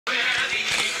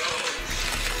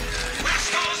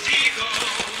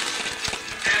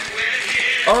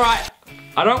Alright,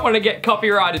 I don't want to get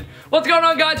copyrighted. What's going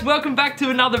on, guys? Welcome back to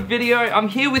another video. I'm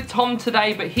here with Tom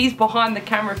today, but he's behind the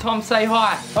camera. Tom, say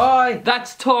hi. Hi.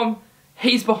 That's Tom.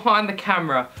 He's behind the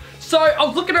camera. So, I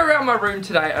was looking around my room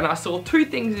today and I saw two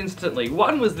things instantly.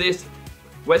 One was this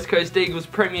West Coast Eagles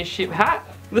Premiership hat.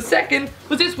 The second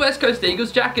was this West Coast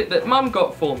Eagles jacket that Mum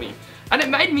got for me. And it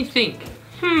made me think,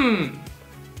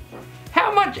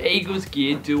 how much Eagles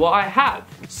gear do I have?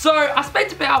 So I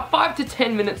spent about 5 to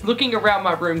 10 minutes looking around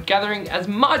my room gathering as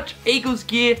much Eagles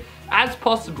gear as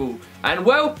possible. And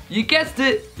well, you guessed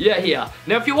it, you're here.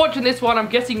 Now if you're watching this one, I'm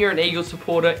guessing you're an Eagles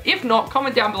supporter. If not,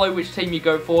 comment down below which team you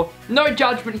go for. No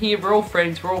judgment here, we're all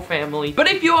friends, we're all family. But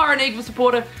if you are an Eagles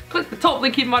supporter, click the top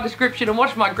link in my description and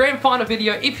watch my grand final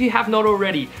video if you have not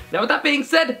already. Now with that being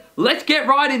said, let's get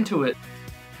right into it.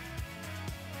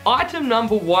 Item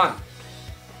number one.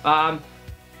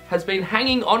 Has been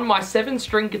hanging on my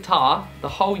 7-string guitar the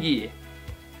whole year.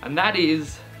 And that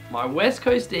is my West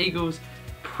Coast Eagles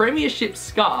Premiership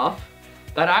scarf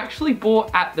that I actually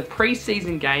bought at the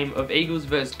pre-season game of Eagles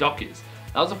vs Dockers.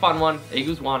 That was a fun one.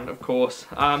 Eagles won, of course.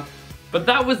 But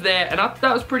that was there and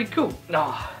that was pretty cool.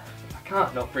 I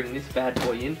can't not bring this bad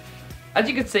boy in. As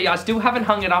you can see, I still haven't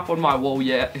hung it up on my wall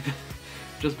yet.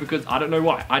 Just because, I don't know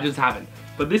why, I just haven't.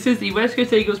 But this is the West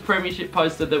Coast Eagles Premiership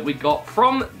poster that we got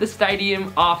from the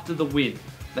stadium after the win.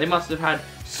 They must have had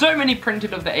so many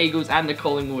printed of the Eagles and the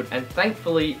Collingwood, and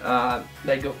thankfully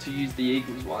they got to use the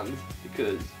Eagles ones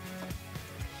because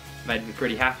it made me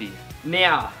pretty happy.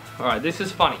 Now, alright, this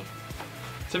is funny.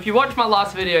 So if you watched my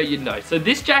last video, you'd know. So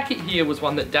this jacket here was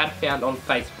one that Dad found on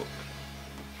Facebook.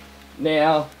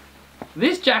 Now,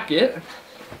 this jacket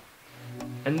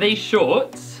and these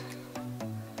shorts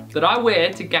that I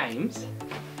wear to games,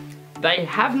 they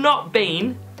have not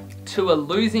been to a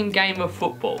losing game of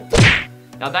football.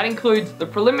 Now that includes the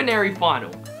preliminary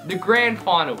final, the grand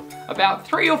final, about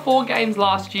 3 or 4 games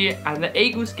last year, and the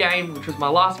Eagles game, which was my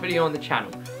last video on the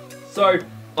channel. So,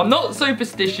 I'm not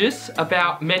superstitious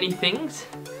about many things,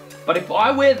 but if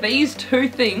I wear these two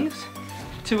things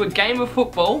to a game of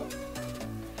football,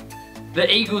 the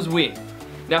Eagles win.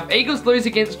 Now if Eagles lose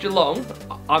against Geelong,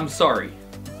 I'm sorry,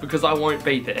 because I won't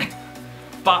be there.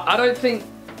 But I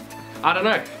don't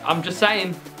know, I'm just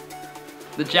saying,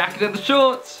 the jacket and the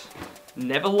shorts,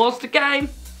 never lost a game.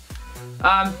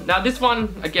 Now this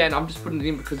one, again, I'm just putting it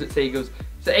in because it's Eagles.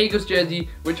 It's the Eagles jersey,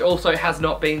 which also has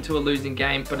not been to a losing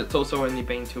game, but it's also only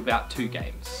been to about 2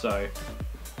 games, so.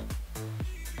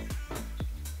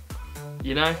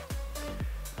 You know?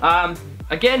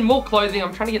 Again, more clothing,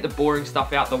 I'm trying to get the boring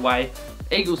stuff out the way.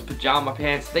 Eagles pajama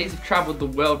pants, these have traveled the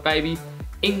world, baby.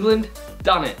 England,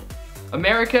 done it.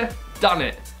 America, done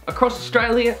it. Across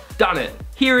Australia, done it.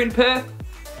 Here in Perth,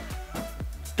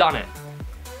 done it.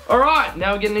 Alright,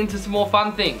 now we're getting into some more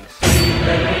fun things.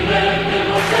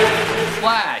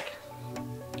 Flag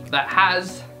that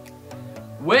has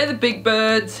 "We're the big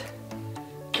birds,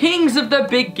 kings of the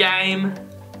big game,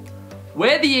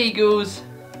 we're the Eagles,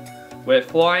 we're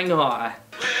flying high."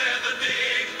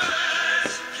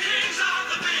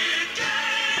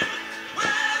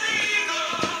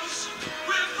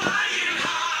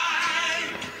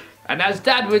 And as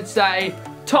Dad would say,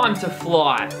 time to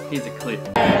fly. Here's a clip.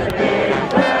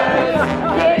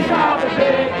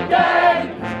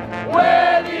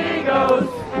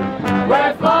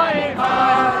 We're flying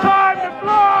high. Time to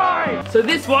fly! So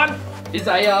this one is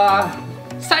a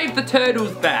Save the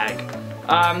Turtles bag.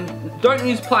 Don't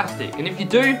use plastic, and if you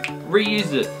do,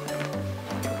 reuse it.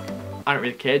 I don't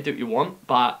really care, do what you want,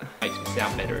 but it makes me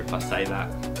sound better if I say that.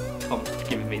 Tom's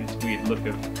giving me this weird look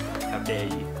of, how dare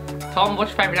you. Tom,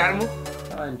 what's your favourite animal?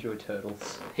 I enjoy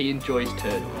turtles. He enjoys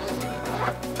turtles.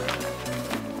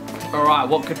 Alright,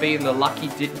 what could be in the lucky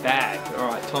dip bag?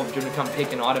 Alright, Tom, do you want to come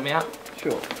pick an item out?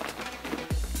 Sure.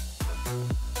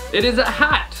 It is a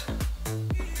hat.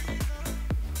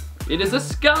 It is a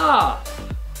scarf.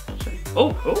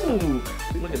 Oh,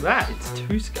 look at that. It's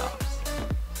 2 scarves.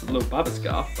 It's a little Bubba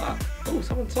scarf, but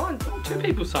someone signed. 2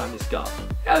 people signed this scarf.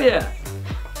 Hell yeah.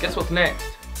 Guess what's next?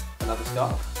 Another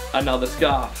scarf. Another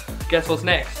scarf. Guess what's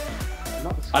next?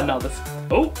 Another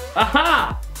scarf.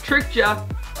 Aha! Tricked ya.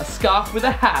 A scarf with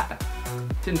a hat.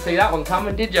 Didn't see that one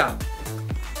coming, did ya?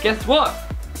 Guess what?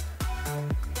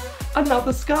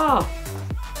 Another scarf.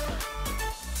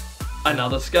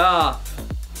 Another scarf.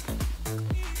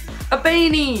 A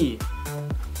beanie.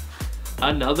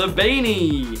 Another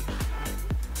beanie.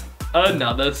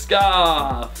 Another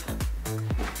scarf.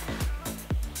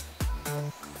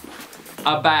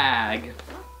 A bag.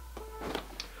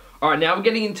 Alright, now we're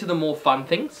getting into the more fun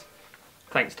things.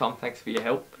 Thanks, Tom. Thanks for your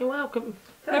help. You're welcome.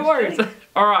 No worries.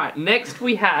 Alright, next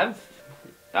we have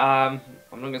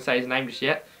I'm not going to say his name just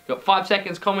yet. Got 5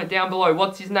 seconds, comment down below.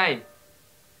 What's his name?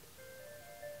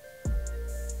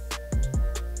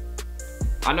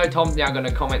 I know Tom's now going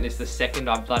to comment this the second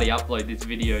I bloody upload this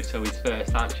video, so he's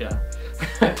first, aren't you?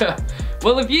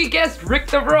 Well, if you guessed Rick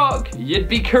the Rock, you'd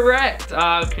be correct.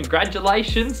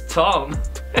 Congratulations, Tom.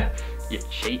 You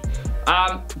cheat.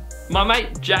 My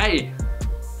mate Jay,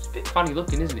 he's a bit funny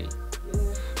looking, isn't he?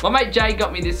 Yeah. My mate Jay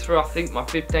got me this for, I think, my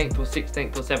 15th or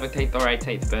 16th or 17th or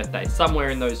 18th birthday. Somewhere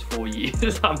in those 4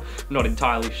 years. I'm not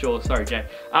entirely sure, sorry Jay.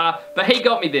 But he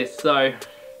got me this, so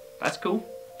that's cool.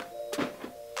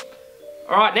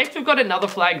 Alright, next we've got another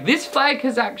flag. This flag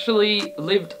has actually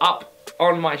lived up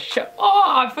on my shelf. Oh,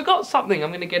 I forgot something. I'm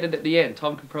going to get it at the end.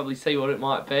 Tom can probably see what it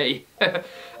might be.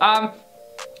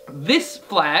 This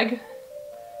flag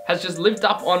has just lived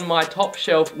up on my top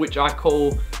shelf, which I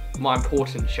call my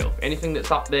important shelf. Anything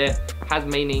that's up there has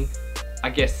meaning.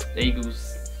 I guess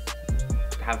eagles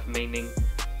have meaning.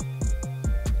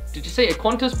 Did you see a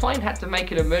Qantas plane had to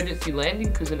make an emergency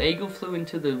landing because an eagle flew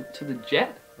into the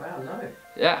jet? Wow, no.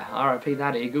 Yeah, RIP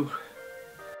that eagle.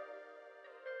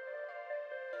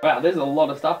 Wow, there's a lot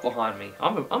of stuff behind me.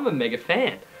 I'm a mega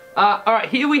fan. Alright,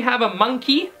 here we have a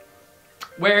monkey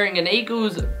wearing an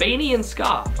eagle's beanie and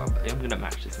scarf. I'm gonna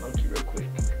match this monkey real quick.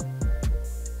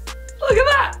 Look at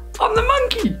that! I'm the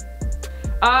monkey!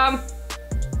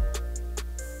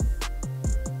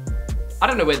 I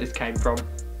don't know where this came from.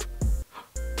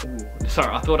 Ooh,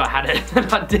 sorry, I thought I had it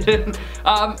and I didn't.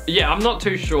 Yeah, I'm not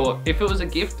too sure. If it was a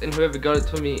gift and whoever got it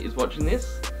to me is watching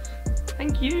this,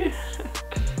 thank you.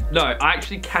 No, I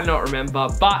actually cannot remember,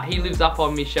 but he lives up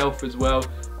on my shelf as well,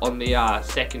 on the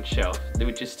second shelf,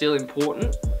 which is still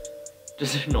important,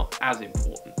 just not as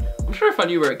important. I'm sure if I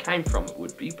knew where it came from it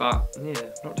would be, but yeah,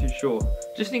 not too sure.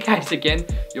 Just in case, again,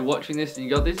 you're watching this and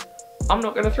you got this, I'm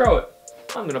not gonna throw it.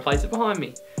 I'm gonna place it behind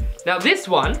me. Now this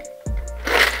one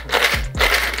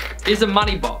is a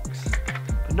money box,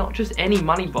 but not just any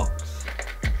money box.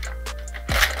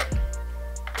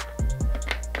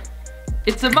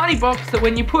 It's a money box that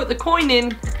when you put the coin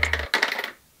in,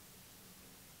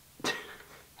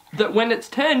 that when it's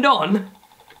turned on,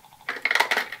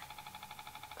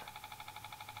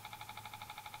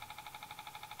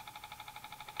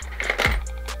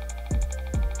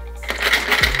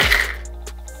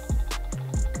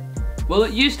 well,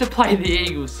 it used to play the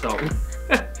Eagles song.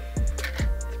 It's a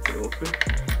bit awkward.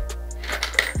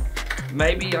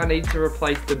 Maybe I need to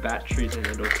replace the batteries in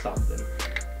it or something.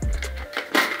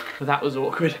 But that was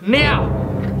awkward. Now,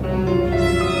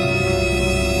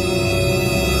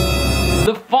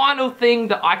 the final thing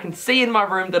that I can see in my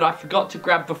room that I forgot to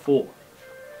grab before.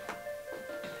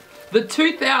 The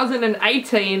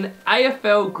 2018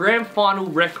 AFL Grand Final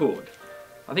record.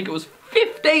 I think it was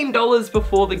 $15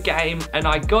 before the game, and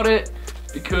I got it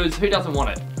because who doesn't want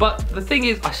it? But the thing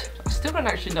is, I still don't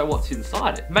actually know what's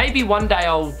inside it. Maybe one day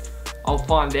I'll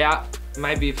find out.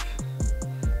 Maybe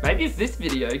if this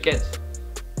video gets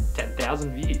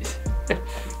 10,000 views.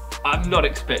 I'm not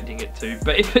expecting it to,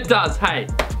 but if it does, hey,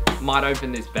 might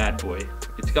open this bad boy.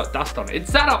 It's got dust on it.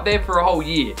 It's sat up there for a whole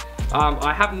year.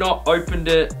 I have not opened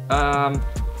it. Hearn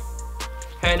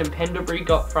and Pendlebury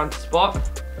got front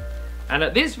spot. And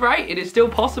at this rate, it is still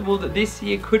possible that this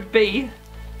year could be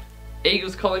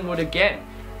Eagles Collingwood again.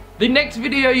 The next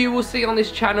video you will see on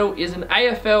this channel is an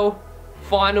AFL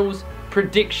Finals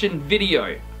prediction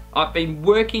video. I've been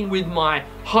working with my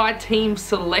high team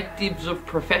selectives of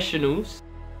professionals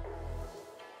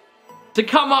to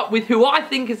come up with who I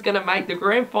think is going to make the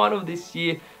grand final this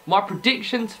year. My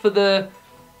predictions for the,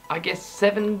 I guess,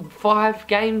 5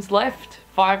 games left.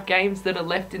 5 games that are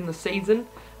left in the season.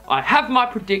 I have my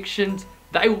predictions.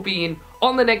 They will be in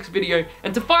on the next video.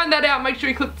 And to find that out, make sure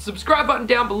you click the subscribe button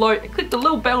down below and click the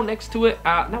little bell next to it.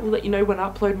 That will let you know when I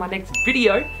upload my next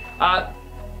video.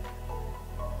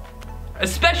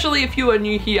 Especially if you are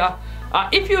new here.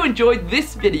 If you enjoyed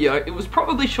this video, it was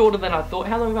probably shorter than I thought.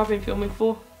 How long have I been filming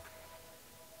for?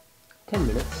 10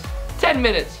 minutes. 10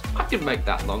 minutes. I can make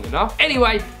that long enough.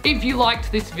 Anyway, if you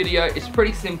liked this video, it's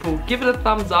pretty simple. Give it a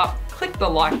thumbs up, click the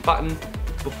like button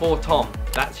before Tom.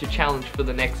 That's your challenge for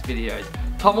the next videos.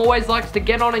 Tom always likes to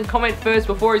get on and comment first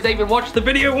before he's even watched the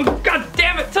video. Well, God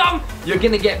damn it, Tom! You're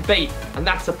gonna get beat, and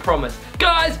that's a promise.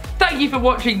 Guys, thank you for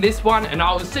watching this one, and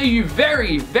I will see you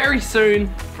very, very soon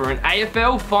for an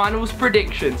AFL Finals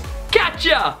predictions. Catch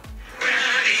ya!